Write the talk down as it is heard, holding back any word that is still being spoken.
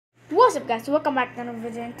What's up guys, welcome back to another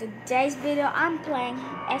video. In today's video I'm playing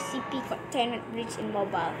SCP Containment Breach in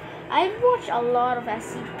mobile. I've watched a lot of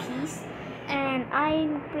SCPs and I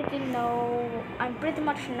pretty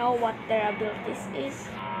much know what their abilities is,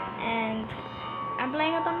 and I'm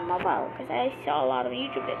playing it on mobile because I saw a lot of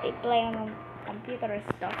YouTube that they play on a computer and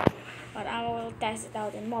stuff, but I will test it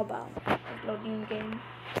out in mobile. Uploading game.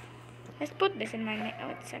 Let's put this in my neck. Oh,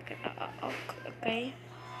 it's second. Okay.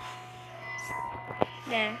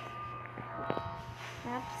 There.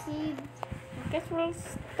 Snapseed. I guess we'll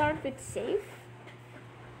start with safe.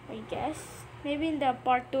 I guess. Maybe in the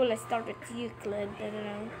part 2 let's start with Euclid. I don't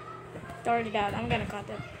know. Started out. I'm gonna cut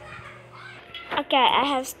it. Okay, I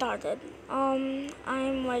have started. I'm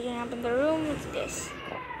waking up in the room. What's this?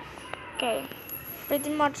 Okay. Pretty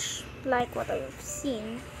much like what I've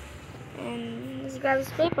seen. And let's grab this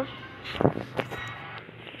paper.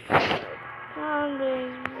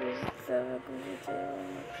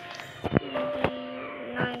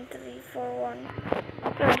 9341.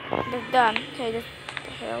 Okay, that's done. Okay, that's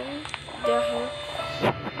the hell.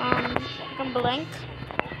 I can blank.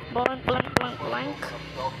 Blank.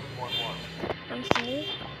 Let me see.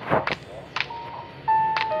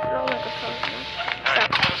 Oh my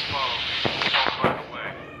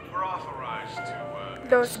god,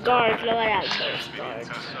 those guards, look at those guards.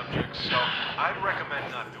 So I'd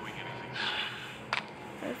recommend not doing anything.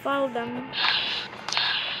 I followed them.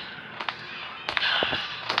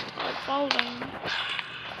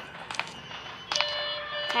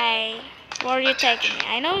 Hey, where are you taking me?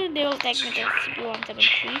 I know they will take me to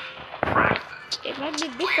SCP-173. It might be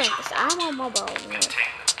different because I'm on mobile.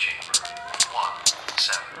 Containment chamber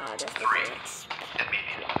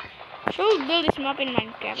 173. Should we build this map in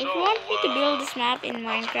Minecraft? If you want me to build this map in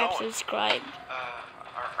Minecraft, subscribe.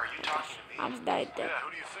 Are you talking to me? I just died there. Yeah,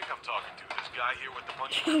 who do you think I'm talking to? This guy here with the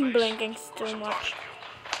bunch of Blinking too much.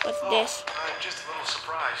 What's this? I'm just a little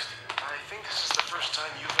surprised. I think this is the first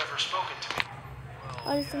time you've ever spoken to me.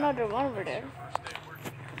 Oh, there's another one over there.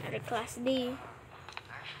 Another class D.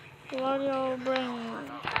 What are you bringing?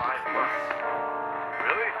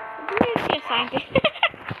 Really? Didn't you see a scientist?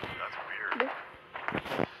 That's weird.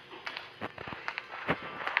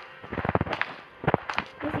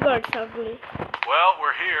 This guard's ugly. Well,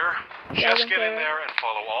 we're here. Yeah, Just get in there and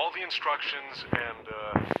follow all the instructions, and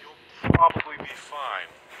you'll probably be fine.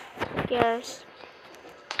 Who cares?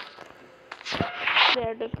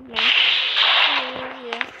 There, document.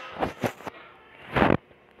 Yeah.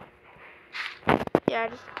 Yeah,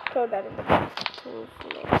 just throw that in the pool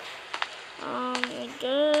floor.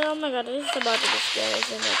 Oh my god, this is about to be scary,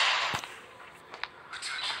 isn't it?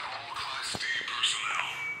 Attention all Class D personnel.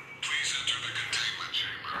 Please enter the containment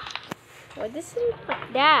chamber. Why does it look like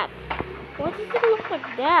that? Why does it look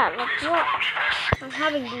like that? Like what? I'm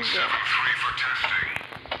having these yet.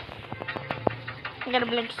 I gotta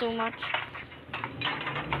blink so much.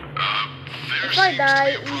 If I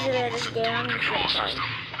die easily in this game, I'm just gonna die.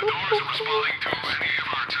 The door isn't responding to any of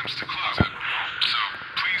our attempts to close it. So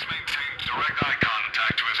please maintain direct eye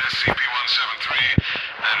contact with SCP-173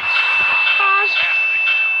 and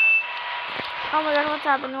Oh my god, what's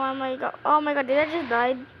happening? Oh my god, did I just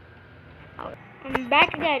die? Oh, I'm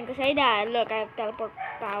back again because I died. Look, I have teleport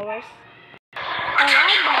powers. Oh, I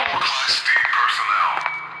died. Class D personnel,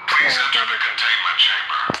 please enter the containment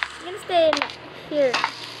chamber. I'm gonna stay in here.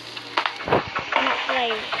 I'm not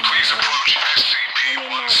playing. Please approach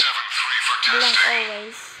SCP-173 for Blank testing.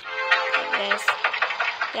 always. Yes.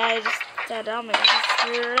 Yeah, I just said, oh my god, it's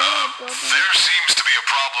really important. There seems to be a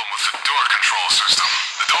problem with the door control system.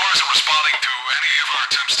 The door isn't responding to any of our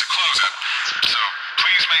attempts to close it. So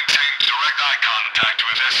please maintain direct eye contact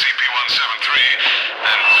with SCP-173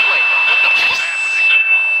 and... Wait, what the fuck is happening?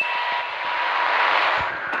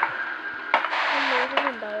 I'm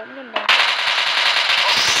gonna die.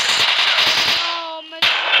 Oh my god.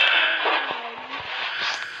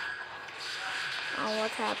 Oh,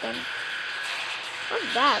 what happened?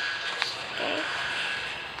 What's that? Okay.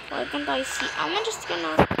 Why can't I see? I'm just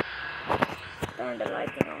gonna turn the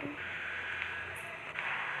lighting on.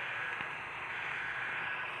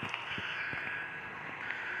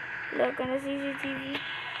 Look on the CCTV.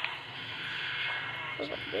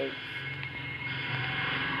 Look at this.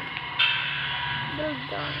 Well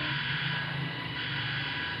done.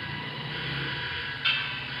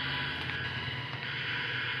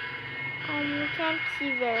 You can't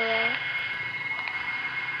see very well.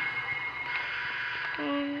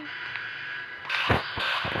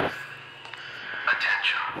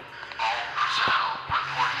 Attention. All personnel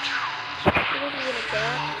report to...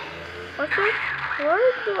 What's it?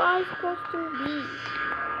 Where do I supposed to be?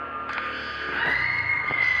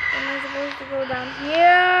 Am I supposed to go down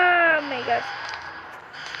here? gosh.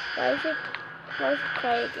 Why is it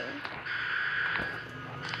cracking?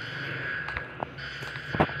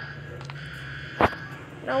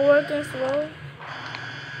 Not working as well.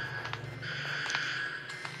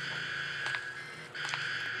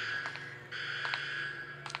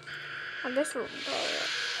 On this room.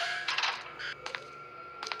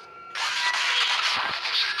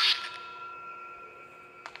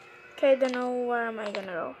 Okay, I don't know where am I gonna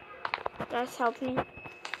go. Guys, help me.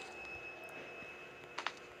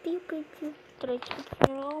 Pew pew pew. Try to keep it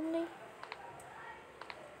only.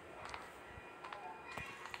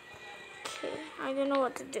 Okay, I don't know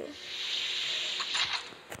what to do.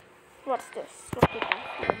 What's this? Look at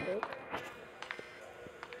that.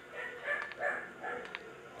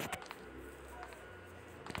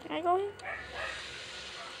 Can I go in?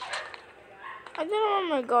 I don't know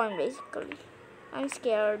where I'm going basically. I'm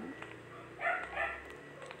scared.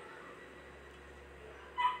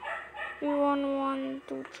 We want 1,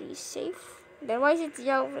 2, 3 safe. Then why is it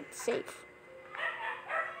yellow if it's safe?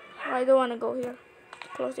 I don't want to go here.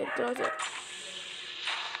 Close it, close it.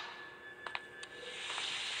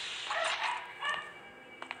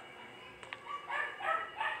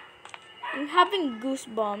 I'm having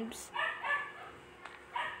goosebumps.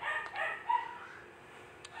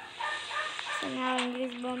 So I'm having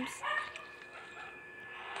goosebumps.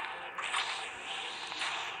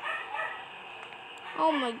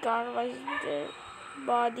 Oh my god, why is the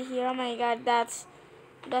body here? Oh my god, that's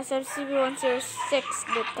SCP-106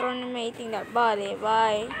 detonating that body.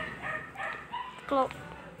 Bye.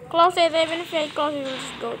 Close it, even if I close it, will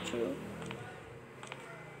just go through.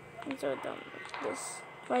 I'm so dumb with this.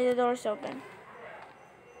 Why the door's open?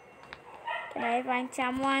 Can I find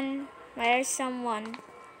someone? Where's someone?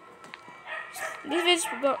 This video is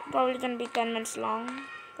probably gonna be 10 minutes long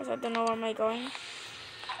because I don't know where am I going.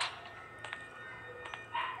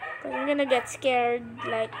 Because I'm gonna get scared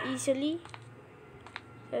like easily.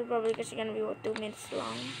 So probably because it's gonna be 2 minutes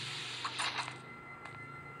long.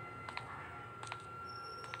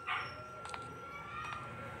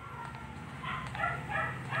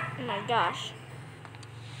 Oh my gosh.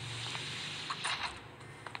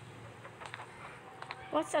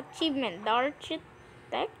 What's achievement? Dark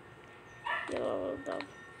tech? Yo,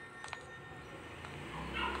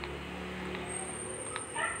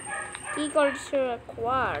 keycards are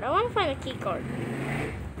required. I want to find a keycard.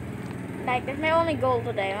 Like, that's my only goal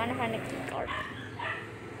today. I want to find a keycard.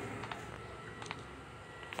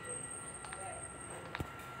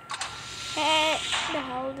 Hey, the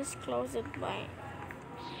hell just close it by.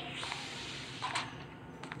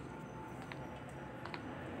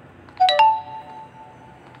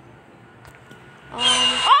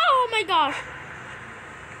 Oh my gosh!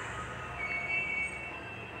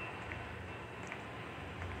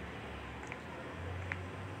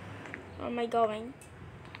 Where am I going?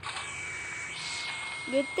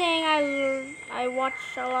 Good thing I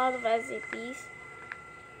watched a lot of SCPs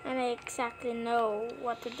and I exactly know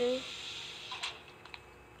what to do.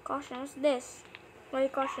 Caution, what's this? Why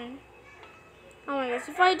caution? Oh my gosh,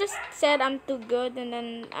 if I just said I'm too good and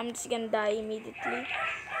then I'm just gonna die immediately.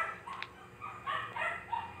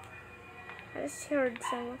 I just heard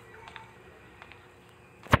someone.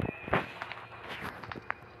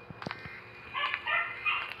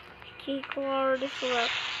 Keycard is required.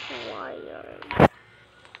 Oh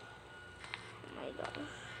my god.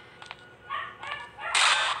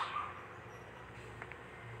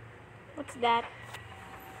 What's that?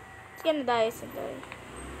 It's gonna die, isn't it?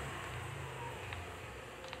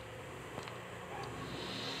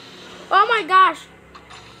 Oh my gosh!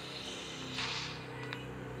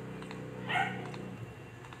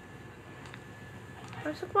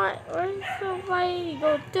 Where's the supply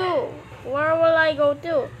go to? Where will I go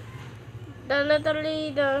to?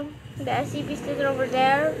 Literally the SCP is literally over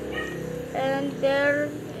there, and there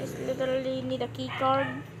is literally need a key card,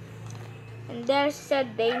 and there's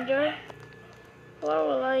said danger. Where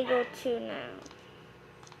will I go to now?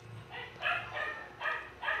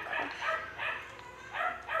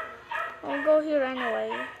 I'll go here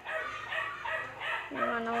anyway. I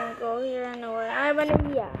won't go here anyway. I have an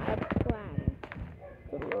idea. I have a plan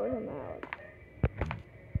to lure him out.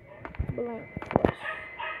 Blank.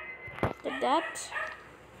 Did that?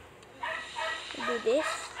 Do this.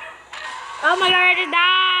 Oh my god, I just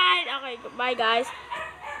died! Okay, goodbye guys.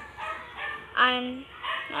 I'm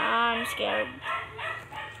scared.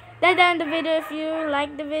 That's the end of the video. If you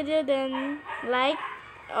like the video, then like.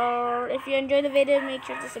 Or if you enjoy the video, make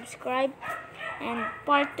sure to subscribe. And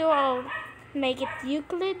part 2, I'll make it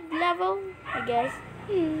Euclid level, I guess.